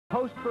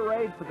Post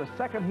parade for the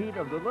second heat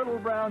of the Little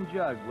Brown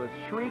Jug with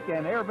Shriek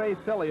and Hervé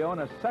Filion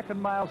a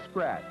second mile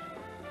scratch.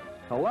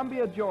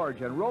 Columbia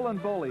George and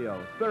Roland Beaulieu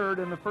third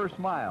in the first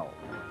mile.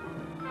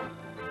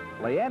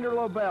 Leander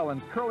Lobel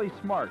and Curly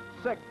Smart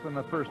sixth in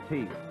the first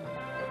heat.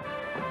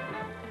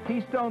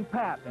 Keystone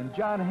Pat and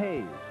John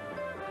Hayes.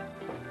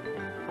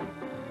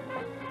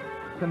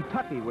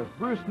 Kentucky with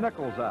Bruce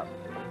Nichols up.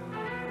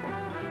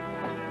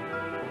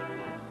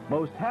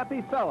 Most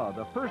Happy Fella,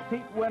 the first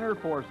heat winner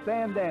for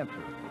Stan Dancer.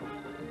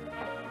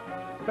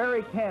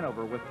 Barry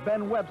Hanover with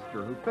Ben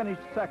Webster, who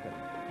finished second.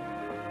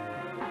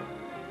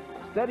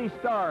 Steady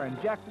Star and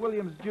Jack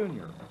Williams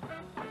Jr.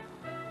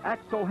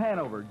 Axel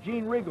Hanover,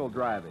 Gene Regal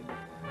driving.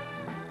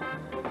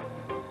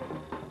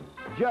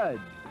 Judge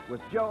with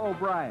Joe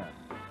O'Brien.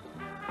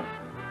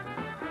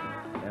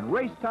 And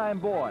Racetime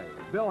Boy,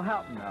 Bill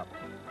Houghton up.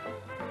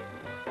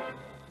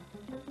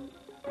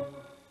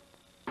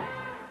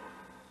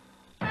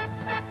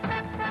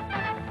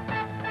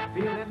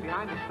 Field in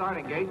behind the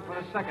starting gate for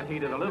the second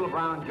heat of the Little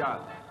Brown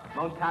Jug.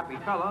 Most Happy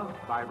Fella,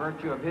 by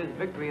virtue of his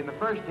victory in the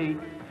first heat,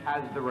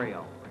 has the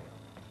rail.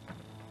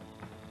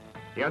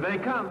 Here they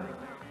come.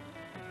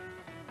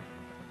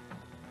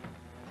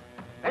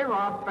 They're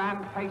off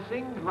and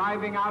pacing,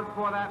 driving out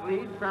for that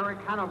lead.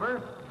 Ferrick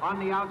Hanover on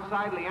the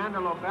outside,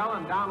 Leander Lobel,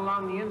 and down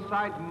along the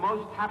inside,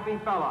 Most Happy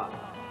Fella.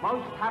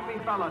 Most Happy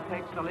Fella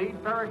takes the lead.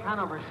 Ferrick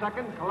Hanover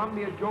second.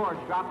 Columbia George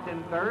drops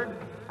in third.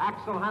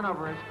 Axel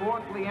Hanover is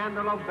fourth.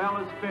 Leander Lobel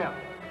is fifth.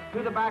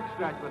 To the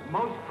backstretch with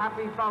Most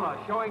Happy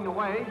Fella showing the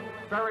way.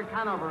 Ferrick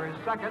Hanover is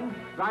second.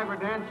 Driver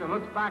Dancer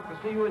looks back to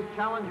see who his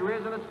challenger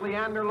is, and it's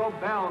Leander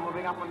Lobel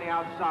moving up on the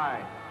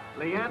outside.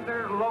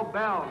 Leander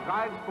Lobel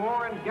drives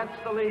four and gets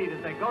the lead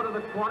as they go to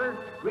the quarter,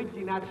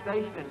 reaching that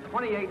station in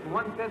 28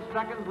 1/5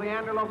 seconds.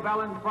 Leander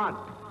Lobel in front.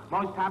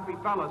 Most Happy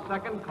Fella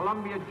second.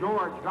 Columbia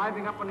George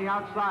driving up on the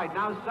outside,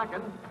 now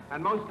second,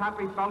 and Most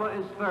Happy Fella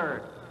is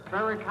third.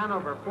 Ferrick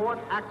Hanover fourth.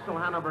 Axel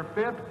Hanover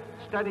fifth.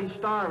 Steady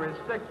Star is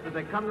sixth as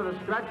they come to the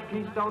stretch.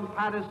 Keystone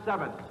Pat is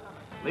seventh.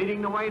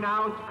 Leading the way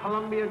now, it's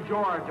Columbia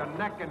George, a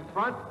neck in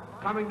front.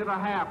 Coming to the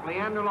half,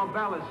 Leander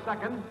Lobel is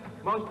second.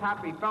 Most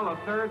Happy Fella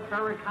third.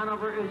 Ferrick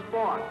Hanover is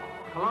fourth.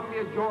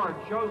 Columbia George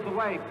shows the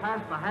way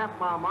past the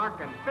half-mile mark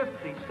in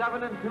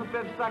 57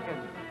 2/5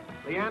 seconds.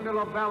 Leander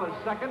Lobel is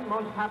second.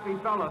 Most Happy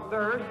Fella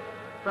third.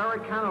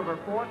 Ferrick Hanover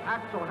fourth.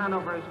 Axel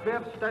Hanover is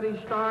fifth. Steady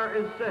Star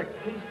is sixth.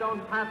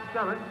 Keystone Pat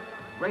seventh.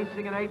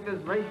 Racing in eighth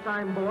is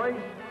Racetime Boy.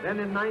 Then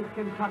in ninth,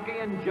 Kentucky,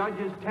 and Judge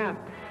is 10th.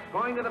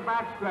 Going to the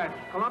backstretch,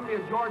 Columbia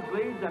George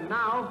leads, and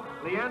now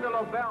Leander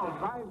Lobel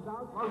drives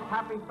out. Most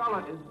Happy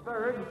Fella is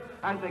third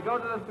as they go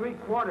to the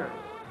three-quarters.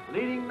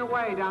 Leading the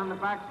way down the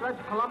backstretch,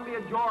 Columbia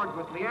George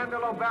with Leander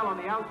Lobel on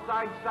the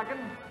outside second.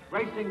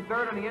 Racing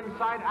third on the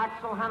inside,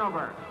 Axel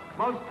Hanover.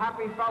 Most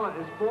Happy Fella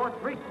is fourth,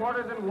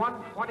 three-quarters in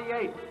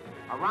 1:28.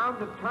 Around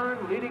the turn,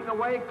 leading the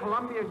way,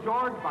 Columbia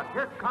George, but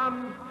here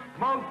comes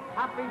Most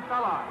Happy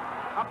Fella.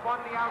 Up on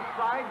the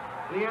outside,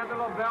 Leander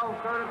Lobel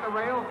third at the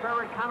rail.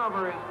 Ferrick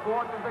Hanover is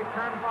fourth as they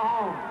turn for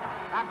home.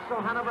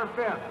 Axel Hanover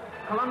fifth.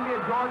 Columbia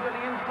George on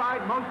the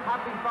inside, Most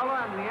Happy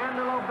Fella, and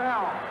Leander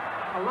Lobel.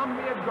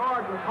 Columbia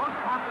George with Most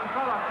Happy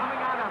Fella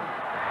coming at him.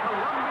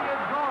 Columbia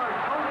George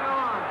holding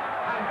on,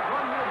 and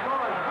Columbia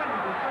George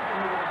wins the second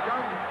heat of the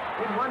Jug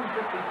in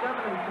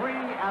 1:57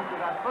 3 after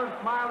that first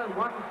mile in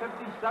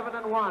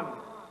 1:57 1.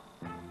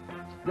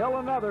 Still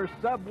another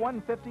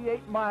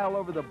sub-158 mile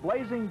over the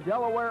blazing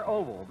Delaware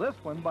Oval. This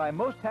one by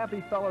Most Happy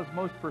Fella's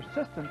most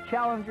persistent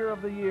challenger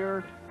of the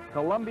year,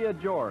 Columbia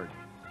George.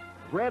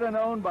 Bred and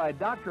owned by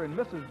Dr. and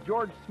Mrs.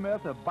 George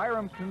Smith of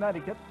Byram,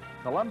 Connecticut,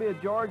 Columbia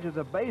George is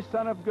a bay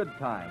son of Good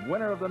Time,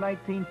 winner of the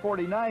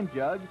 1949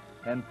 Jug,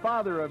 and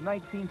father of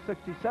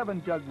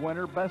 1967 Jug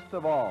winner Best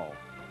of All.